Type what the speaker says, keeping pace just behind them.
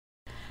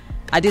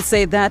I did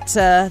say that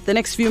the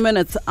next few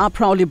minutes are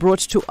proudly brought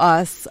to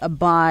us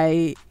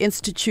by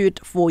Institute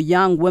for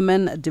Young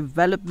Women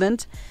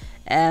Development.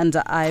 And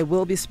I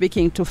will be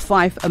speaking to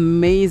 5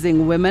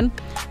 amazing women.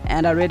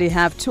 And I already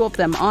have 2 of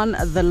them on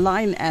the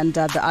line, and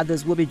the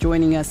others will be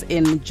joining us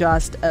in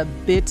just a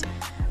bit.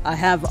 I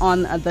have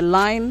on the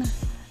line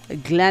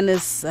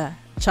Gladys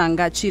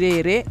Changa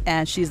Chirere,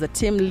 and she's the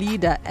team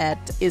leader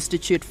at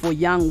Institute for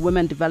Young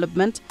Women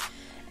Development.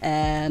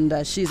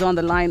 And she's on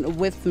the line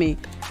with me.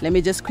 Let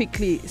me just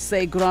quickly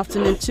say good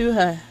afternoon to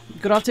her.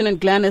 Good afternoon,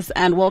 Gladys,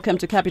 and welcome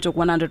to Capital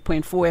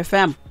 100.4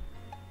 FM.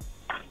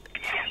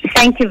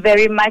 Thank you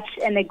very much,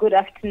 and a good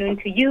afternoon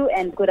to you,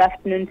 and good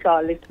afternoon to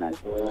our listeners.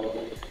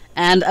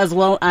 And as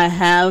well, I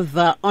have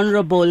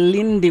Honorable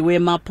Lindiwe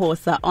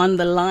Maposa on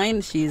the line.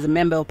 She's a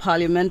member of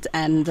Parliament,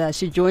 and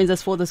she joins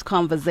us for this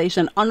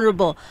conversation.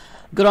 Honorable,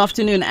 good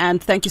afternoon,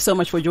 and thank you so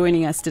much for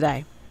joining us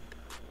today.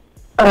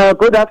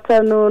 Good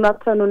afternoon,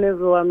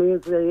 everyone.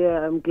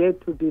 I'm glad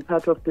to be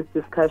part of this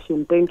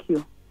discussion. Thank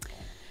you.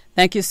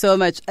 Thank you so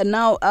much. And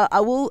now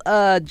I will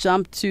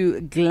jump to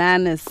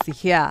Gladys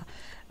here.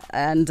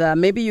 And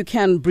maybe you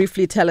can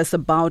briefly tell us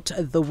about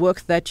the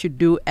work that you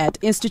do at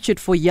Institute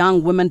for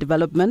Young Women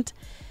Development.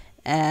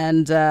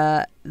 And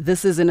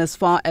this is in as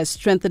far as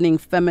strengthening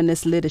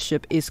feminist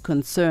leadership is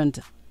concerned.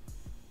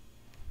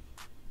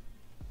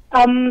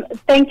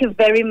 Thank you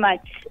very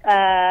much,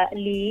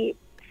 Lee.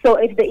 So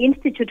at the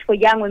Institute for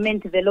Young Women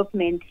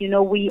Development,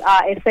 we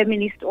are a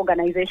feminist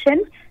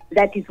organization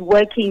that is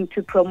working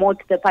to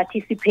promote the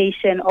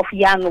participation of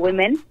young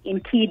women in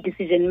key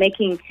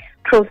decision-making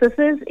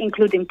processes,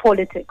 including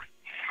politics.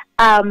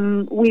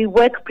 We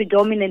work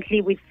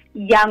predominantly with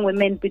young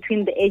women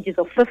between the ages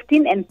of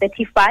 15 and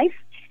 35,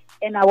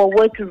 and our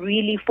work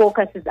really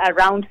focuses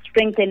around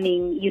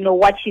strengthening,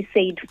 what you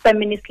said,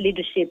 feminist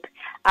leadership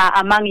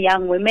among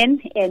young women,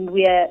 and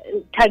we are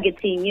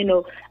targeting,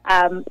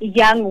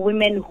 young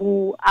women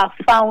who are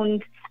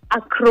found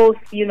across,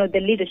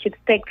 the leadership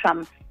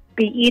spectrum,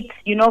 be it,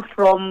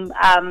 from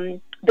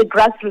the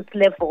grassroots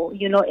level,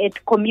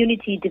 at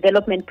community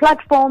development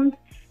platforms,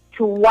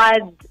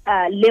 toward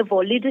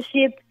level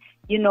leadership,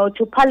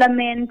 to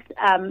parliament,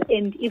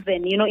 and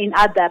even, in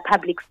other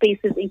public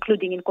spaces,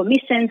 including in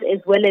commissions as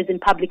well as in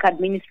public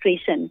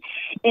administration.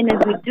 And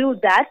as we do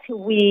that,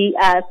 we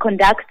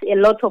conduct a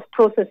lot of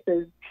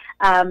processes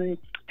to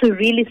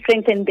really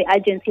strengthen the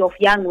agency of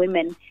young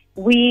women.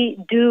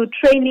 We do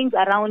trainings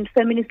around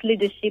feminist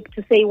leadership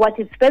to say what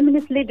is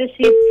feminist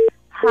leadership,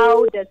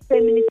 how does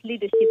feminist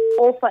leadership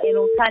offer an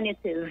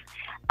alternative,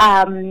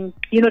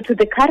 to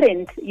the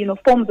current,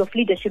 forms of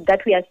leadership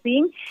that we are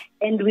seeing.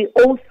 And we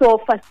also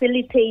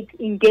facilitate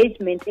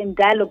engagement and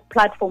dialogue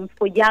platforms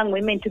for young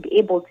women to be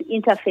able to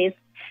interface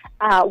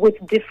with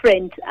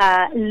different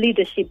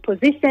leadership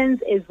positions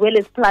as well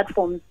as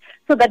platforms,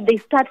 so that they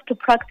start to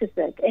practice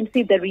it and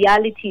see the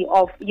reality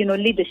of,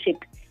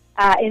 leadership,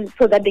 and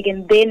so that they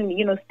can then,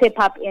 step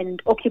up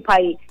and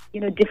occupy,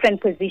 different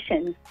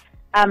positions.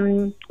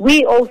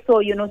 We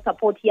also,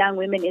 support young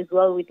women as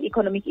well with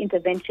economic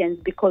interventions,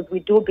 because we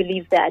do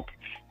believe that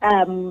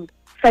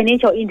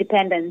financial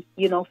independence,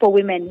 for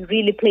women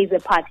really plays a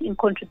part in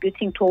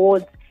contributing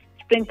towards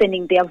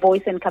strengthening their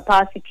voice and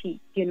capacity,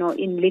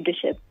 in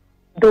leadership.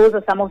 Those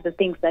are some of the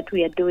things that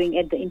we are doing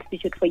at the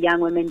Institute for Young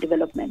Women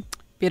Development.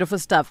 Beautiful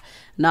stuff.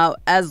 Now,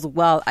 as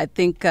well, I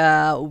think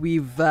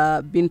we've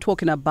been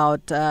talking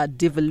about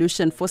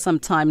devolution for some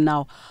time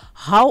now.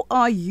 How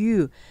are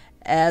you,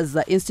 as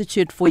the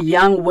Institute for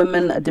Young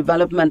Women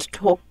Development,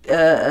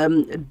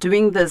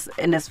 doing this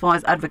in as far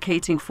as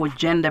advocating for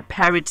gender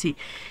parity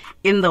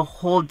in the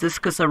whole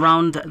discourse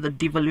around the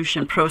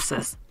devolution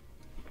process?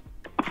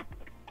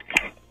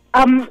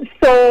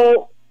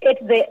 So at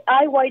the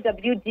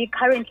IYWD,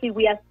 currently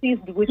we are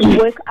seized with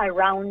work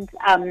around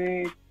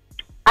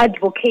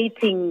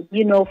advocating,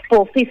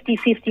 for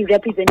 50-50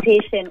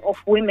 representation of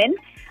women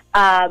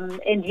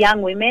and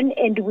young women,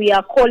 and we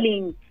are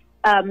calling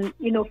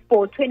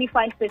for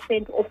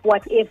 25% of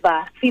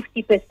whatever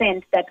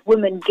 50% that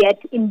women get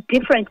in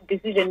different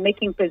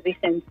decision-making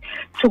positions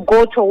to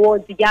go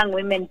towards young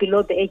women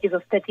below the ages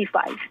of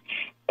 35.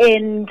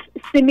 And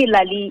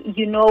similarly,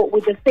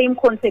 with the same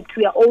concept,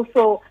 we are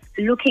also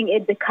looking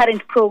at the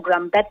current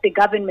program that the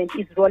government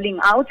is rolling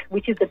out,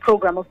 which is the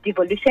program of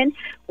devolution,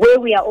 where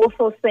we are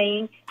also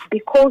saying,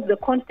 because the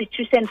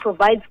Constitution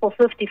provides for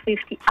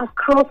 50-50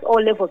 across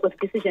all levels of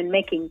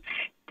decision-making,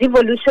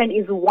 devolution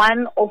is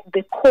one of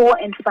the core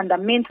and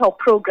fundamental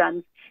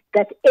programs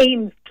that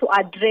aims to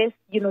address,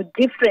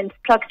 different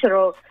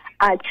structural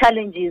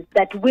challenges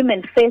that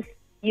women face,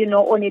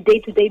 on a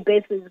day-to-day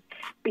basis,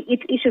 be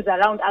it issues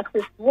around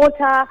access to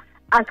water,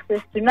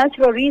 access to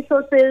natural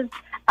resources,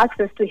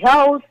 access to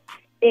health,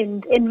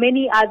 and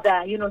many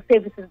other,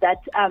 services that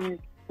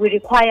we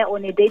require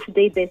on a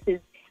day-to-day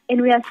basis.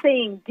 And we are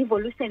saying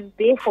devolution,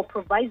 therefore,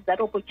 provides that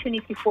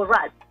opportunity for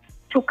us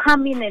to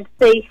come in and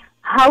say,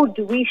 how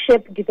do we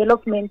shape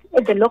development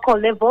at the local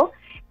level,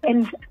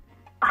 and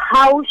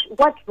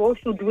what role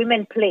should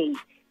women play,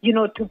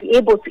 to be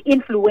able to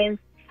influence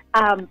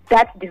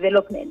that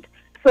development.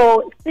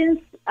 So since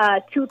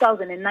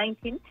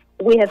 2019,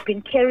 we have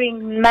been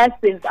carrying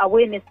massive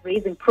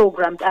awareness-raising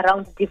programs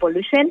around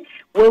devolution,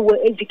 where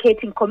we're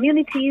educating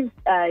communities,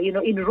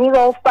 in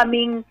rural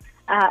farming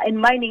and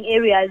mining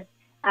areas,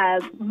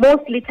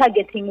 mostly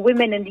targeting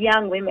women and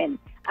young women,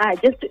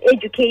 just to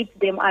educate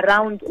them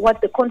around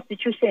what the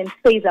Constitution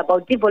says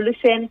about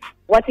devolution,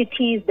 what it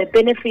is, the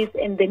benefits,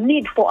 and the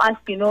need for us,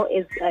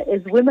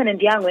 as women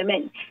and young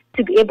women,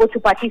 to be able to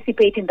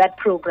participate in that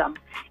program.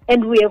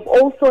 And we have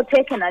also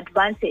taken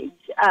advantage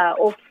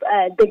of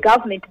the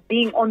government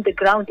being on the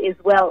ground as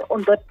well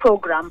on that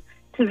program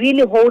to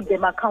really hold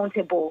them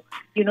accountable,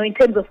 in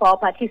terms of our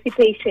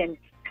participation,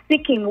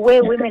 seeking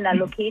where women are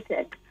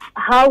located,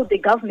 how the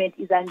government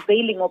is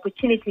unveiling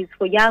opportunities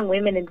for young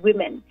women and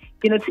women,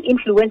 to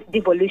influence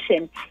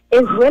devolution,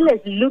 as well as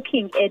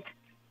looking at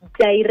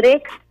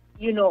direct,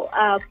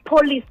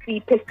 policy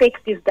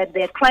perspectives that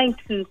they're trying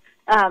to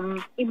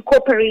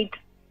incorporate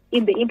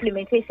in the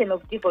implementation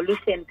of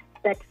devolution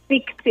that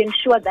seek to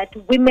ensure that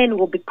women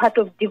will be part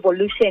of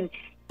devolution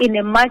in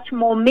a much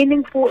more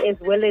meaningful as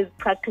well as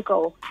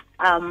practical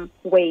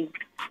way.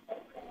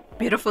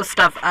 Beautiful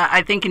stuff.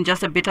 I think in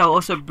just a bit I'll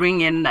also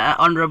bring in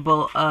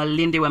Honorable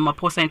Lindiwe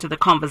Maposa into the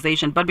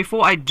conversation. But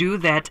before I do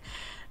that,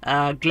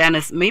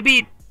 Glenys,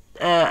 maybe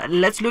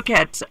let's look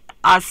at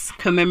us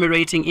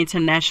commemorating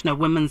International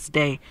Women's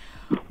Day.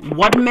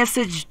 What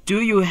message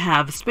do you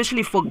have,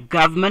 especially for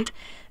government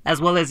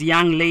as well as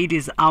young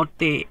ladies out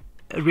there,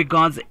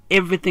 regards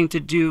everything to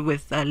do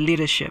with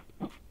leadership?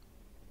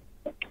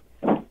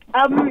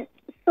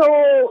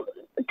 So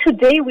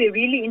today we're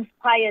really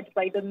inspired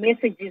by the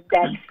messages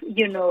that,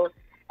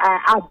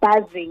 are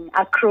buzzing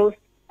across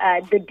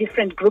the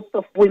different groups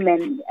of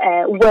women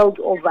world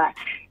over.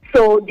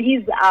 So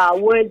these are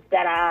words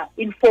that are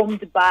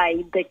informed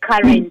by the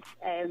current,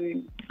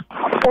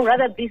 or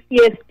rather this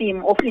year's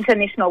theme of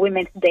International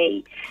Women's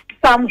Day.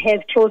 Some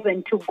have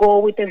chosen to go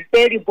with a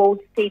very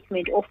bold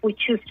statement of "we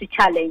choose to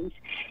challenge,"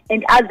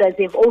 and others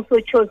have also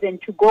chosen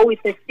to go with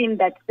a theme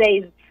that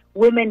says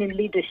 "women in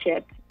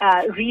leadership,"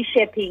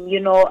 reshaping,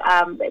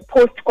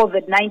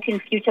 post-COVID-19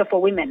 future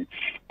for women.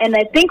 And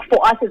I think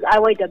for us as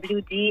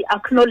IYWD,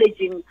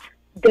 acknowledging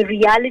the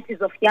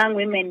realities of young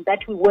women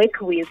that we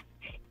work with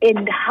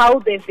and how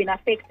they've been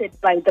affected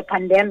by the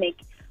pandemic,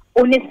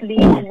 honestly,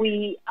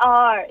 we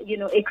are,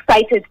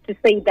 excited to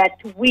say that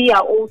we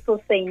are also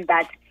saying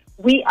that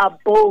we are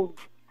bold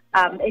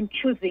in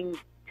choosing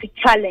to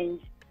challenge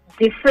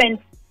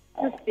different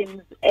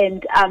systems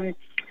and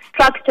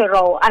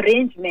structural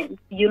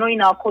arrangements,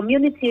 in our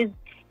communities,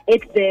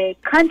 at the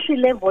country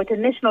level, at the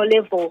national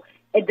level,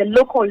 at the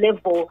local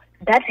level,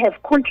 that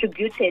have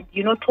contributed,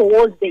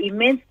 towards the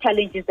immense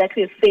challenges that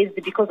we have faced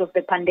because of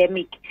the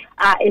pandemic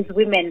as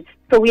women.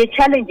 So we are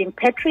challenging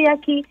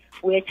patriarchy,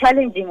 we are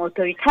challenging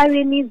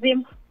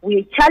authoritarianism,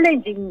 we are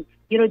challenging,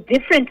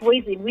 different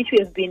ways in which we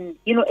have been,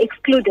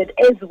 excluded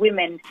as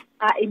women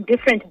in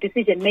different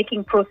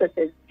decision-making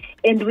processes.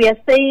 And we are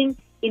saying,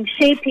 in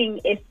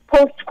shaping a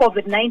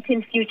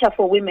post-COVID-19 future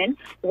for women,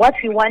 what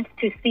we want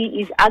to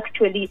see is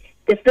actually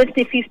the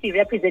 50-50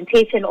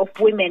 representation of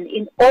women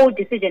in all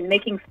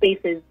decision-making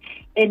spaces.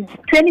 And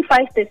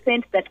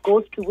 25% that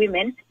goes to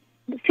women,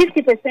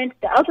 50%,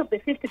 out of the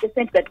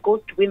 50% that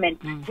goes to women,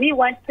 we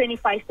want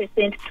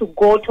 25% to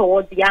go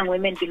towards young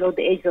women below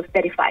the age of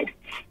 35.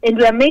 And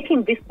we are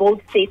making this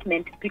bold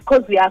statement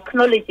because we are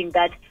acknowledging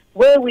that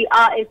where we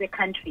are as a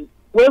country,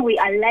 where we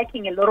are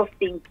lacking a lot of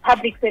things,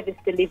 public service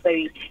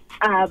delivery,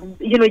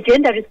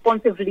 gender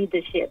responsive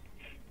leadership,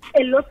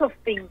 a lot of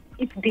things,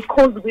 it's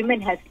because women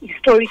have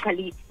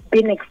historically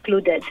been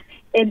excluded.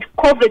 And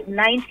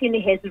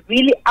COVID-19 has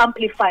really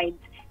amplified,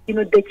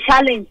 the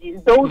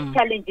challenges, those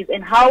challenges,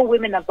 and how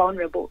women are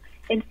vulnerable.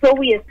 And so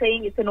we are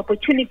saying it's an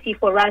opportunity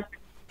for us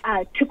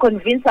to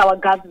convince our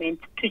government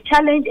to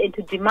challenge and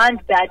to demand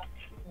that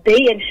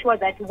they ensure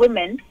that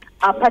women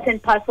are part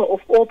and parcel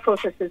of all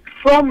processes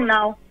from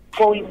now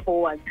going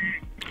forward.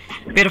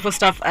 Beautiful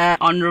stuff.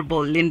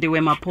 Honorable Lindiwe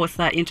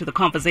Maposa into the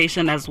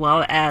conversation, as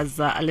well as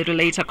a little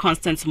later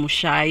Constance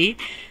Mushai,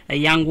 a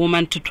young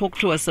woman, to talk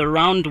to us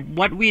around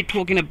what we're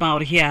talking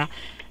about here.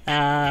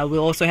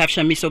 We'll also have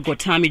Shamiso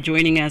Gotami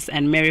joining us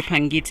and Mary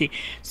Pangiti.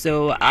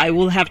 So I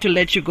will have to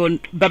let you go.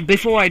 But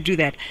before I do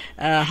that,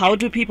 how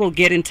do people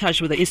get in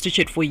touch with the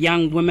Institute for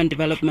Young Women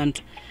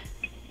Development?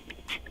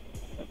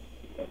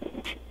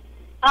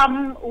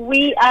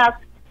 We are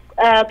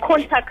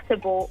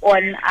contactable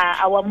on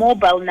our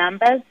mobile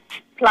numbers,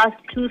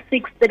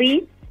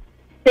 +263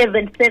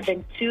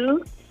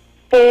 772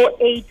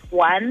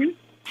 481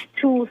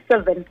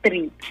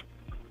 273.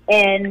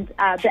 And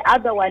the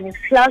other one is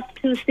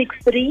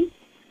 +263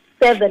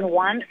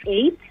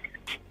 718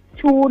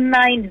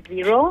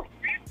 290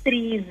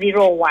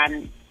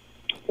 301.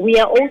 We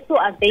are also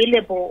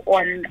available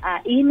on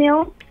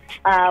email.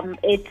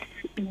 It's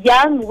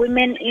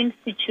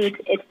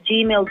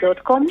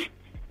youngwomeninstitute@gmail.com.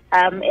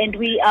 And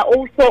we are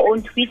also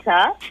on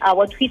Twitter.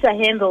 Our Twitter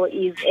handle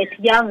is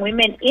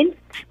 @youngwomeninst.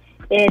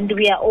 And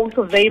we are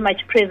also very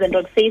much present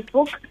on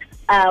Facebook,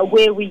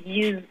 where we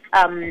use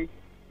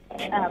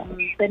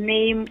the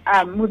name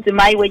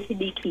Muzimaiwe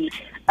Chibiki.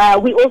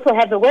 We also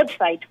have a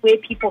website where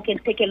people can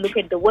take a look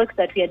at the work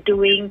that we are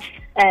doing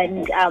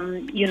and,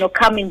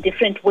 come in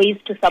different ways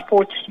to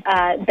support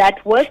that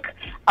work.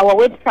 Our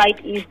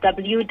website is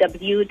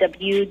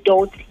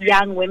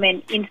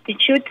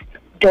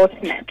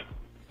www.youngwomeninstitute.net.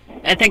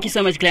 Thank you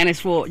so much,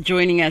 Gladys, for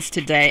joining us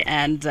today,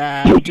 and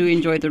do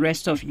enjoy the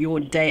rest of your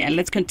day. And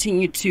let's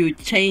continue to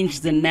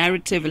change the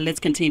narrative, and let's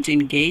continue to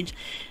engage.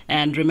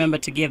 And remember,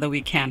 together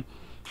we can.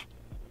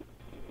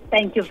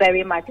 Thank you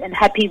very much, and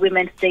happy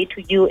Women's Day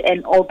to you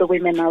and all the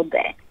women out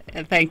there.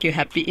 Thank you.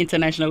 Happy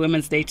International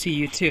Women's Day to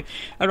you too.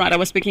 All right, I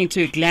was speaking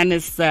to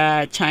Gladys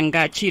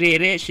Changa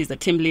Chirere. She's a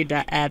team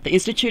leader at the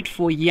Institute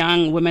for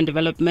Young Women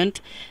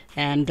Development,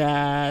 and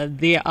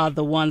they are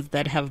the ones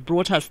that have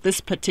brought us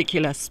this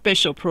particular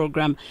special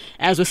program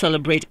as we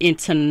celebrate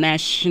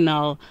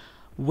International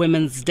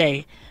Women's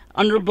Day.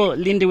 Honorable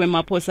Lindiwe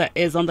Maposa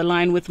is on the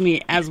line with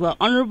me as well.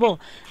 Honorable,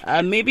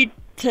 maybe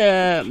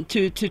to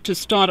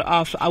start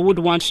off, I would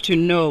want to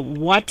know,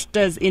 what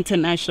does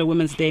International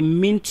Women's Day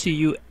mean to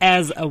you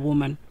as a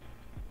woman?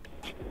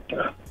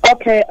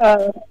 Okay,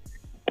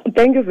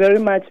 thank you very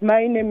much.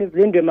 My name is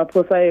Lindiwe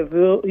Maposa.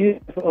 You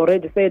have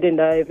already said,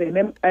 and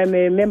I'm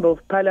a member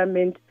of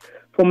Parliament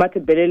for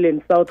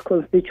Matabeleland South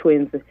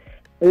constituency.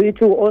 It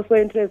will also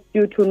interest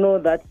you to know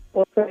that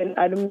also an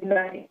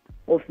alumni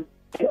of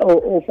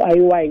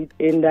IY,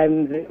 and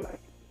I'm very much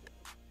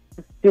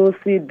still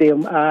see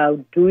them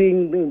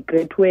doing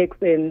great works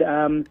and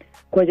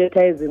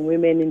conscientizing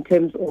women in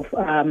terms of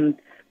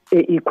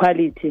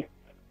equality.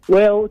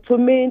 Well, to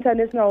me,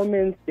 International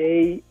Women's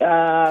Day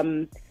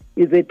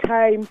is a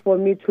time for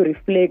me to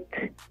reflect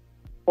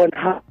on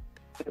how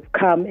we've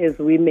come as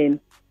women.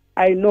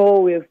 I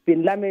know we've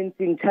been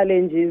lamenting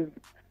challenges.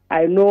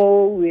 I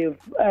know we've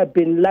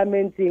been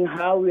lamenting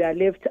how we are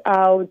left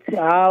out,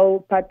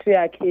 how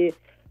patriarchy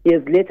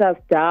has let us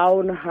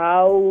down,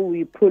 how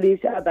we pull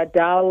each other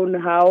down,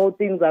 how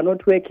things are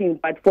not working.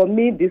 But for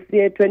me, this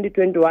year,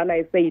 2021,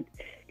 I said,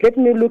 let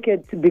me look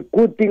at the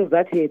good things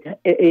that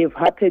have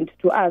happened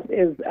to us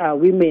as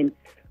women.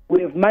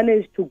 We've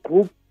managed to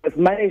group, we've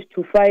managed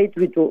to fight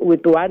with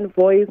one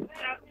voice,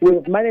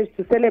 we've managed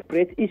to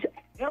celebrate each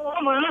other.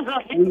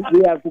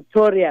 We are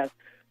victorious.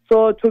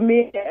 So to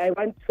me, I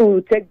want to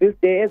take this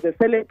day as a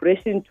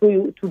celebration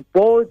to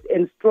bold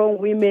and strong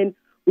women.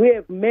 We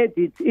have made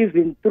it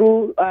even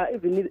through,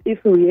 even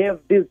if we have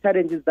these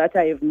challenges that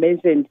I have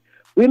mentioned.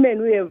 Women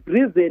who have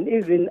risen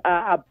even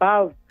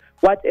above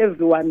what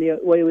everyone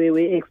were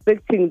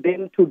expecting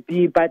them to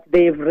be, but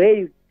they have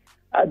raised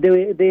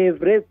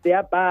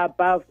their bar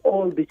above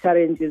all the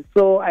challenges.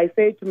 So I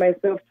say to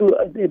myself,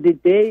 the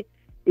day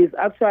is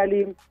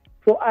actually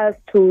for us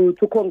to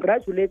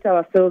congratulate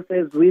ourselves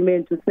as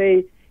women, to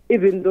say,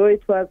 even though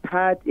it was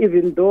hard,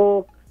 even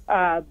though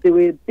there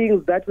were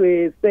things that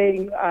were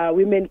saying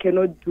women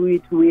cannot do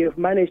it, we have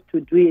managed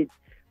to do it.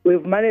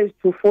 We've managed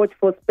to fight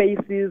for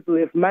spaces.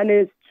 We've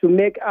managed to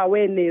make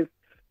awareness,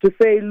 to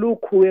say,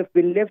 look, we have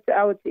been left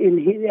out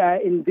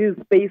in these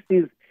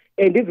spaces.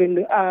 And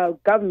even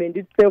government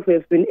itself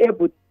has been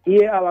able to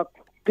hear our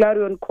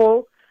clarion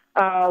call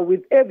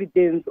with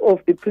evidence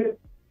of the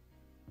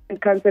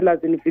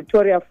councillors in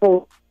Victoria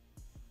Falls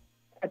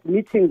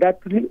admitting that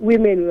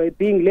women were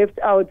being left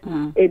out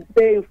and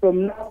saying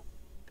from now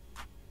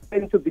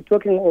going to be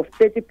talking of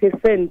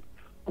 30%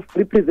 of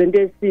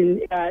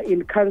representation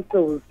in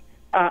councils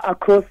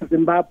across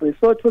Zimbabwe.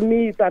 So to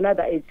me, it's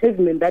another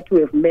achievement that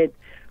we have made.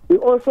 We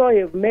also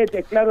have made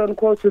a clarion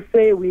call to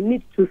say we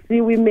need to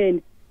see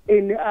women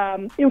in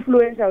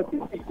influential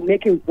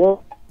decision-making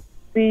boards,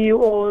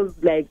 CEOs,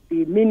 like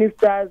the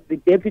ministers, the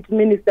deputy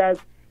ministers.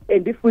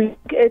 And if we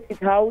look at it,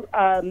 how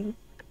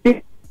things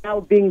are now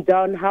being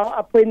done, how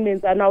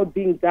appointments are now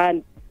being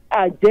done,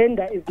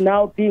 agenda is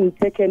now being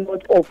taken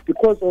note of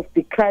because of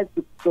the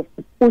crisis, of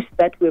the push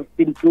that we've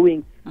been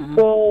doing. Mm-hmm.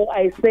 So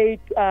I say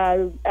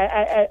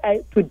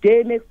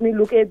today makes me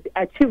look at the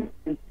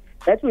achievements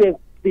that we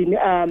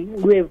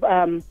have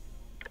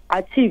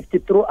achieved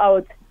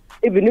throughout.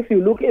 Even if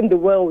you look in the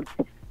world,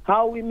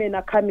 how women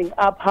are coming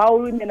up, how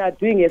women are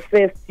doing a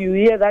first. You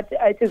hear that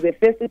it is the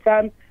first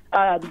time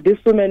this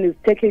woman is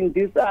taking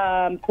this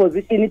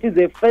position. It is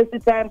the first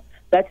time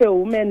that a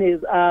woman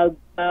has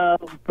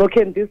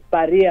broken this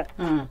barrier.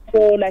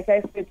 So like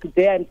I said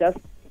today,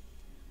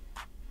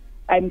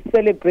 I'm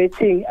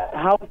celebrating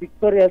how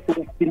victorious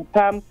we've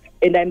become,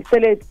 and I'm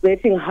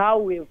celebrating how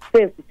we've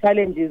faced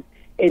challenges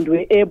and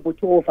we're able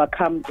to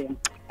overcome them.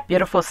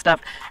 Beautiful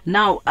stuff.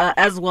 Now,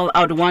 as well,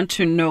 I would want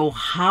to know,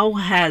 how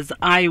has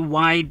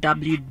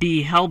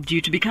IYWD helped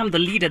you to become the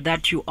leader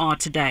that you are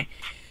today?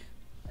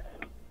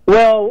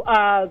 Well,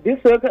 this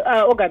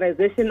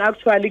organization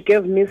actually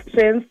gave me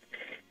strength.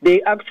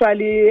 They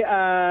actually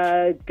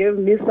gave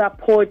me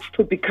support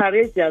to be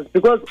courageous,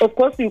 because, of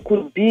course, you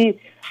could be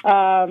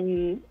a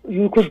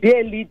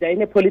leader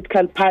in a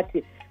political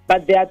party,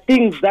 but there are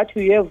things that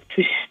you have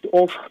to shift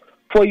off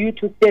for you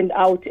to stand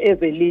out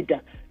as a leader.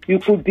 you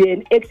could be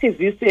an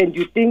activist and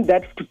you think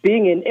that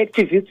being an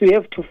activist you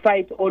have to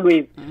fight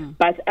always.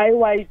 But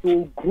otherwise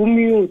will groom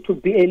you to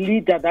be a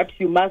leader that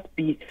you must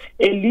be.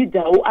 A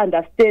leader who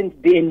understands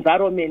the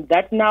environment,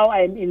 that now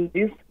I'm in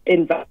this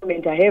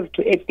environment, I have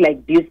to act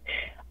like this.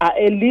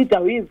 A leader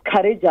who is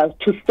courageous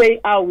to say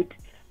out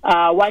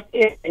what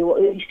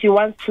she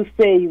wants to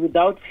say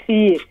without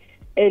fear.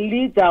 A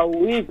leader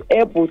who is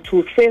able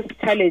to face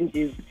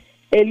challenges.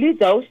 A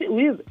leader who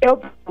is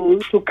able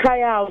to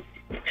cry out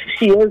if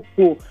she has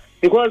to.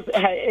 Because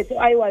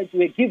otherwise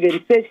we're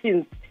given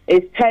sessions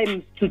at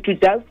times to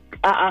just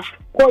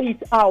pour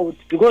it out.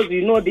 Because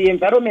you know the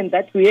environment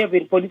that we have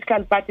in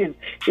political parties,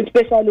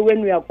 especially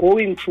when we are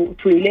going to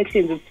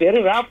elections, it's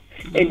very rough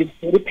and it's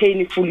very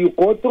painful. You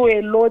go through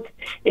a lot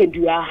and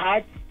you are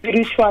hurt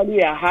spiritually,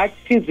 you are hurt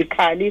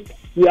physically,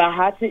 you are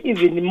hurt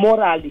even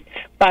morally.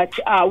 But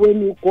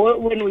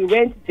when we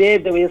went there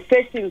were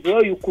sessions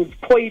where you could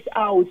pour it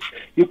out,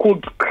 you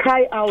could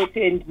cry out,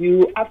 and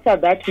after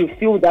that you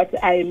feel that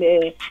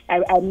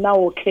I'm now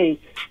okay.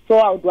 So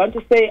I would want to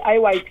say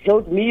it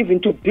helped me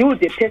even to build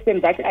the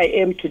person that I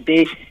am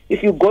today.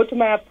 If you go to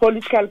my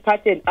political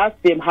party and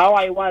ask them how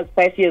I was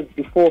 5 years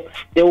before,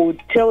 they would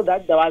tell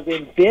that there was a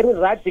very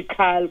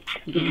radical,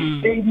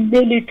 very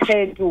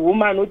militant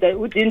woman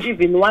who didn't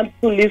even want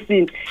to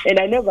listen. And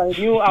I never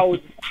knew I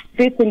would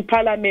sit in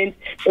parliament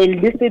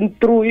and listen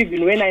through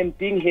even when I'm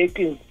being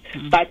heckled.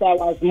 But I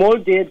was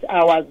molded,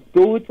 I was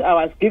built, I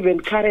was given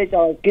courage, I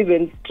was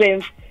given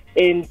strength,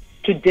 and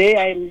today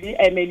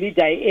I'm a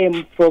leader. I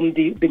am from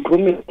the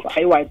grooming of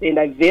IWAS, and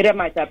I very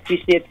much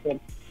appreciate them.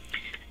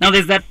 Now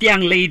there's that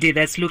young lady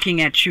that's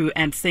looking at you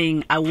and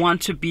saying, I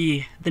want to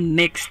be the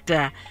next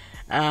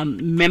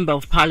member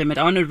of parliament.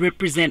 I want to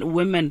represent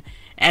women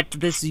at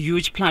this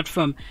huge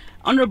platform.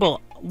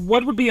 Honorable,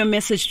 what would be your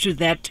message to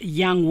that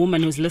young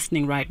woman who's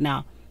listening right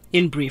now,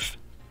 in brief?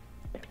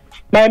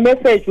 My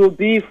message will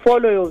be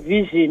follow your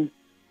vision,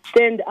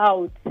 stand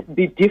out,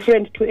 be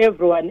different to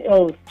everyone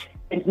else,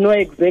 and know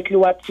exactly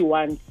what you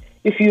want.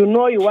 If you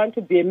know you want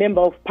to be a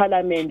member of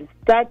parliament,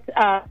 start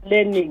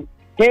learning.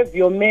 Have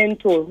your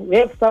mentor,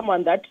 have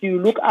someone that you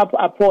look up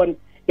upon,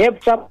 have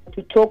someone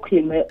to talk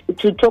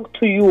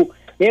to you,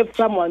 have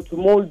someone to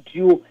mold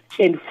you,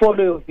 and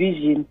follow your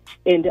vision.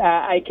 And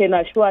I can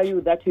assure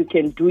you that you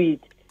can do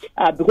it.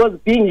 Because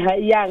being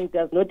young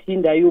does not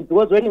hinder you.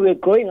 Because when we were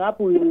growing up,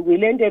 we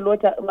learned a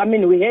lot.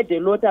 We heard a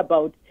lot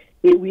about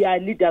we are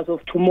leaders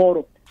of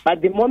tomorrow.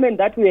 But the moment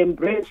that we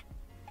embrace,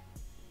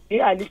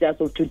 we are leaders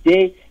of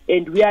today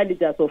and we are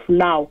leaders of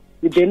now,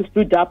 we then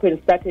stood up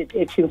and started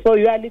acting. So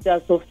you are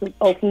leaders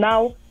of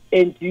now,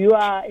 and you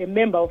are a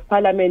member of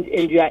parliament,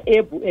 and you are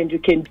able and you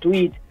can do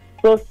it.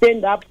 So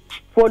stand up,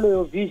 follow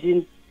your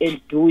vision,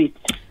 and do it.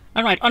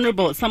 All right,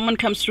 Honorable, someone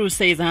comes through,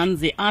 says,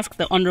 Hansi, ask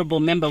the Honorable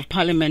Member of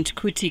Parliament,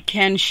 Kuti,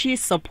 can she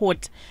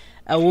support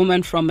a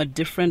woman from a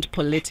different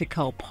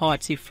political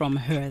party from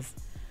hers?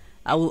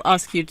 I will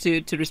ask you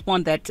to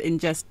respond that in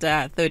just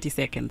 30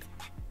 seconds.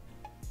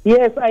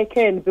 Yes, I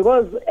can,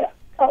 because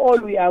all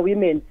we are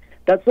women.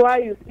 That's why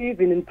you see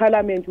even in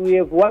Parliament we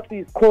have what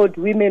is called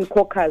Women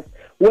Caucus,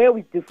 where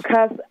we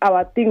discuss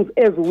our things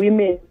as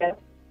women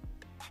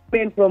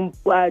from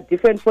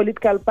different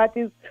political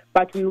parties,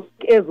 but we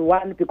work as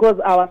one, because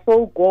our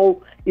sole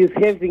goal is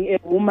having a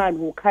woman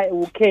who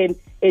can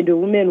and a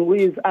woman who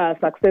is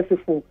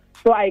successful.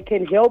 So I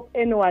can help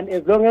anyone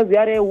as long as you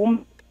are a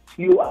woman.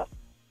 You are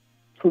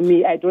to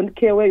me. I don't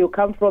care where you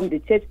come from, the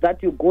church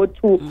that you go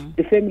to,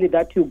 the family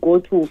that you go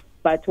to.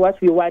 But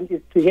what we want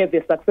is to have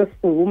a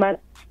successful woman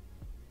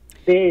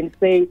there and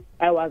say,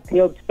 I was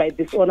helped by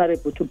this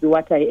honorable to be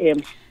what I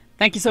am.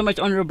 Thank you so much,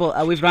 Honorable.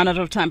 We've run out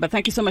of time, but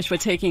thank you so much for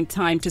taking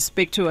time to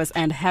speak to us,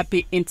 and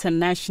happy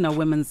International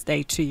Women's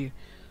Day to you.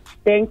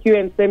 Thank you,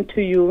 and same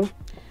to you.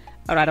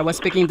 All right, I was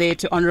speaking there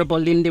to Honorable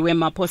Lindiwe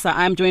Maposa.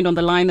 I'm joined on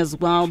the line as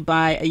well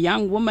by a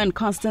young woman,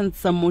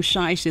 Constance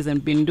Mushai. She's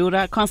in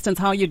Bindura. Constance,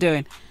 how are you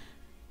doing?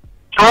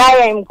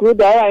 Hi, I'm good.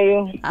 How are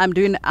you? I'm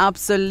doing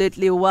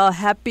absolutely well.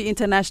 Happy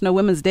International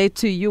Women's Day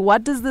to you.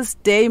 What does this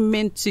day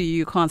mean to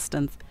you,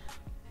 Constance?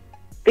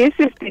 This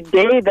is the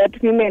day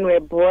that women were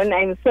born.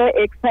 I'm so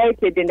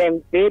excited and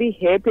I'm very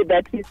happy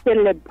that we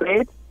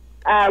celebrate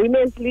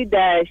women's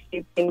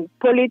leadership in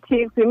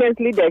politics, women's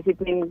leadership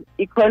in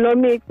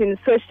economics, in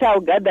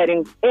social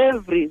gatherings,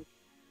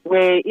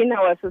 everywhere in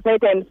our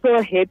society. I'm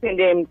so happy and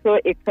I'm so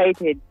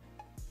excited.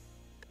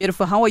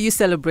 Beautiful. How are you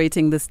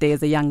celebrating this day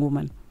as a young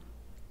woman?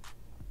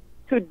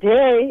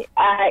 Today,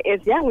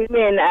 as young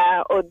women,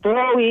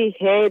 although we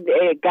had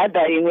a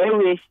gathering where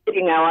we were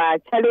sharing our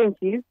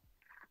challenges,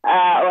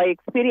 our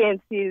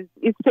experiences,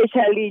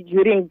 especially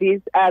during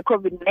this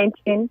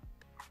COVID-19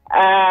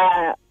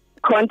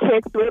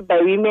 context, whereby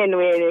women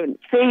were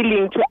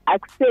failing to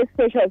access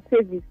social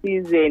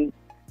services and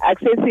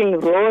accessing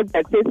roads,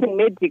 accessing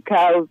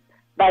medicals.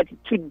 But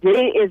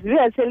today, as we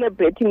are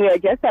celebrating, we are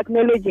just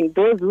acknowledging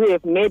those who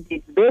have made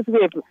it, those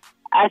who have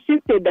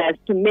assisted us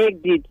to make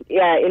it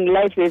in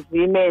life as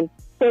women.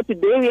 So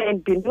today we are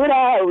in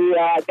Bindura, we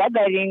are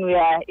gathering, we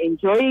are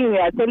enjoying, we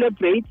are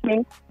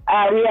celebrating,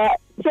 we are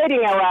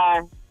sharing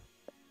our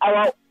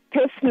our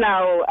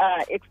personal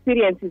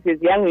experiences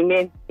as young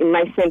women in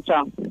my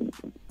central.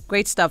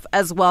 Great stuff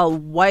as well.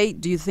 Why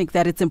do you think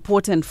that it's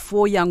important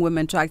for young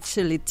women to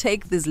actually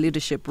take these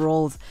leadership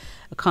roles,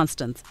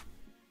 Constance?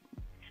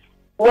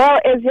 Well,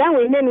 as young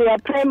women, we are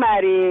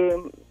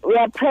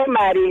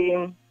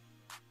primary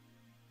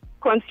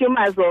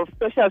consumers of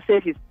social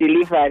service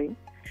delivery.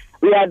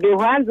 We are the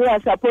ones who are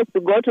supposed to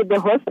go to the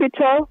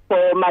hospital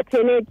for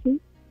maternity.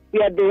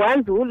 We are the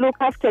ones who look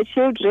after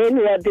children.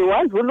 We are the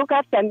ones who look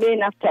after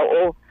men after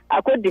all.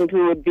 According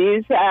to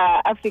this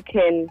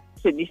African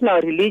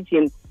traditional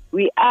religion,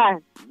 we are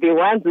the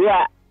ones who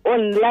are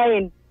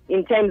online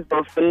in terms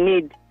of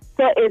need.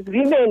 So as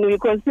women, we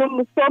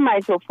consume so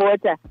much of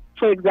water.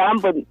 For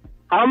example,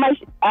 how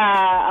much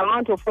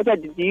amount of water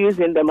did you use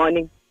in the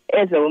morning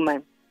as a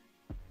woman?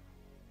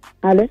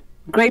 Ale?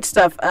 Great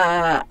stuff.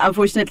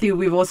 Unfortunately,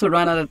 we've also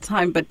run out of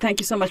time, but thank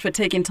you so much for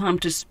taking time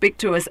to speak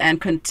to us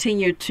and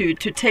continue to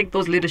take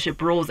those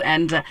leadership roles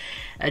and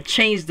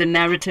change the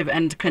narrative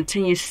and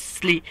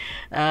continuously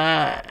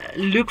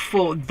look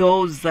for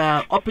those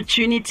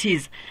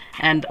opportunities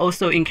and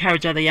also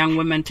encourage other young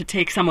women to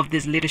take some of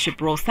these leadership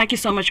roles. Thank you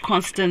so much,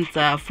 Constance,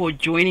 for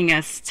joining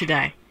us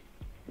today.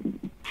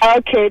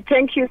 Okay,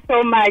 thank you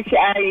so much.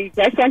 I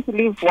just want to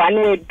leave one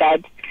word that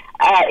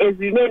as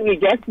women, we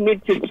just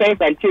need to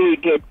strive until we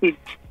get it.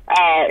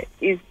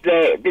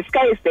 The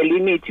sky is the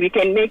limit. We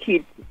can make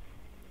it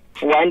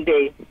one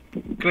day.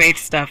 Great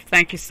stuff.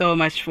 Thank you so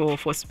much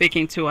for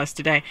speaking to us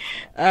today.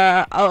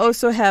 I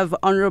also have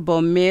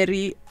Honorable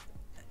Mary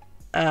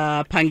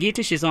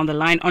Phangiti. She's on the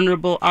line.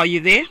 Honorable, are you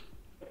there?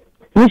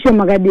 Nisho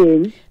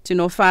makadeni.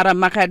 Tinofara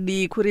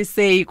makadi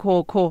kurisei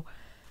koko.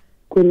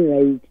 Kuri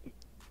right.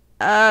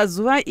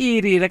 Zuva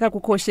iri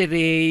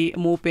rakakukosherei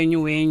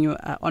muupenyu wenyu,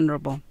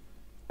 Honorable?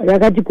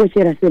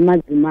 Rakatikoshera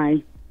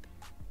semadzimai.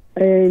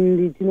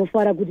 And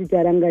tinofara kuti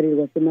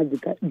tarangarirwa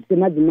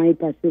semadzimai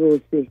pasi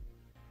rose.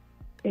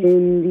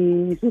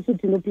 And isusu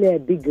tinoplay a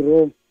big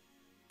role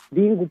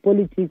being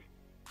politics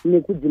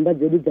nekudzimba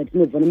dzedu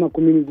dzatinobva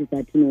nemacommunities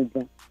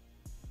atinobva.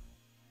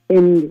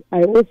 And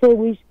I also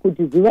wish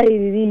kuti zuva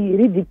iri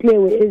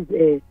rideclare as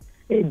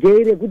a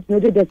day rekuti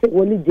tinotoita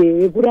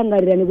seholiday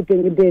yekurangarira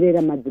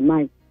nekutenderera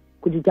madzimai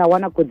kuti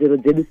tawana kodzero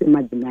dzedu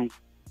semadzimai.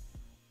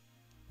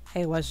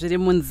 Aiwa zviri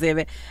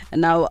munzeve.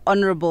 Now,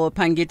 Honorable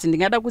Phangiti,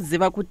 ndingada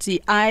kuziva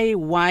kuti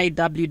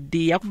IYWD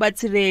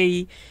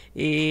yakubatsirei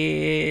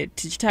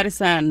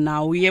tichitarisa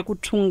nhau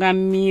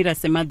yekutungamira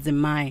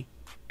semadzimai.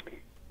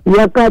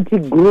 Yakati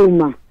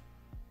gruma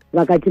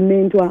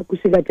vakatimentwa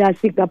kusvika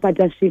tasvika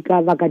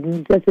patasvika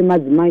vakatidzidzisa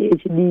semadzimai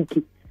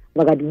echidiki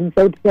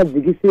vakatidzidzisa kuti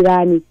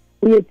tadzikisirani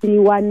uye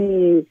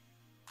tiwane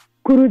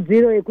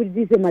kurudziro yekuti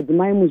tiise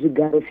madzimai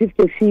muzvigaro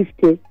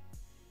 50-50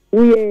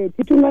 uye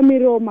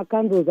titungamirewo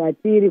makanzels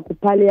atiri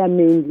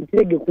kupariamendi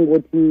tirege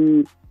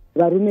kungoti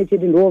varume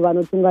chete ndivo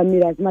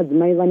vanotungamira asi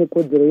madzimai vane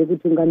kodzero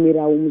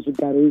yekutungamirawo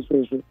muzvigaro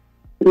izvozvo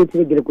uye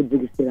tiregere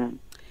kudzikisirana.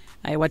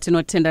 Aiwa,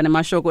 tinotenda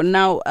nemashoko.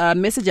 Now,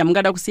 message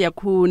yamungada kusiya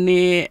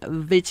kune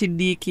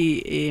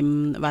vechidiki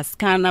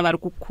vasikana vari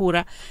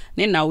kukura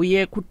nenhau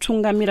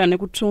yekutungamira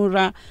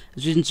nekutura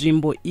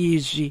zvinzvimbo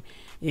izvi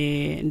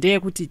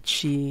ndeyekuti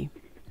chii?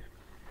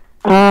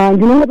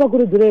 Ndinonga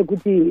pakurudziro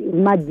yekuti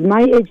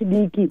madzimai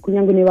echidiki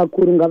kunyange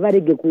nevakuru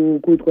ngavarege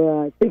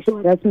kuitwa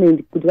sexual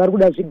harassment kuti vari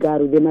kuda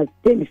zvigaro. They must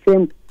stand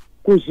firm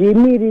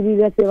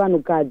kuzvimiririra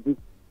sevanhukadzi,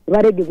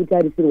 varege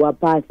kutarisirwa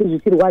pasi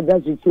zvichirwadza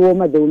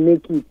zvichioma. They will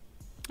make it.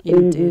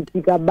 And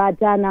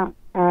tikabatana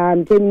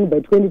I'm telling you by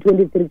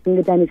 2023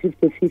 tinenge tane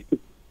 50-50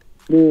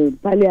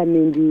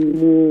 muparliament,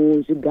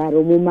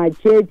 muzvigaro,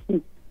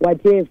 mumachechi,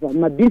 whatever,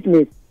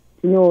 mabusiness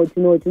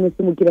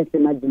tinosimukira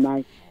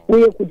semadzimai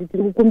uye kuti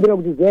tiri kukumbira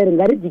kuti zuva iri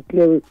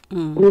ngarideclare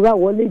kuva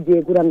holiday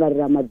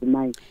yekurangarira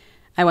madzimai.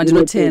 Aiwa,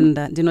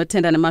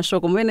 ndinotenda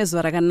nemashoko. Muve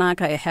nezuva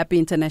rakanaka. A happy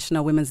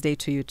International Women's Day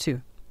to you too.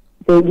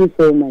 Thank you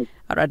so much.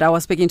 All right, I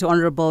was speaking to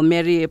Honorable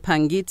Mary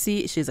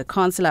Phangiti. She's a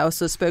councillor. I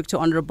also spoke to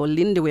Honorable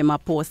Lindiwe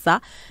Maposa,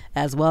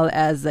 as well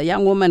as a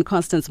young woman,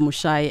 Constance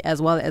Mushai,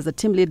 as well as a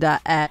team leader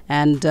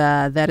and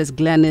that is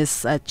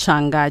Glenys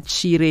Changa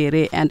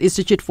Chirere, and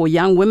Institute for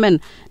Young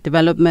Women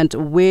Development,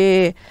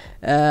 where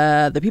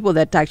the people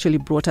that actually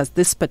brought us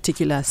this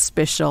particular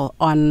special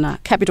on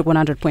Capital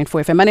 100.4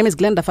 FM. My name is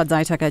Glenda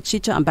Fadzai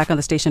Takachicha. I'm back on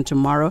the station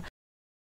tomorrow.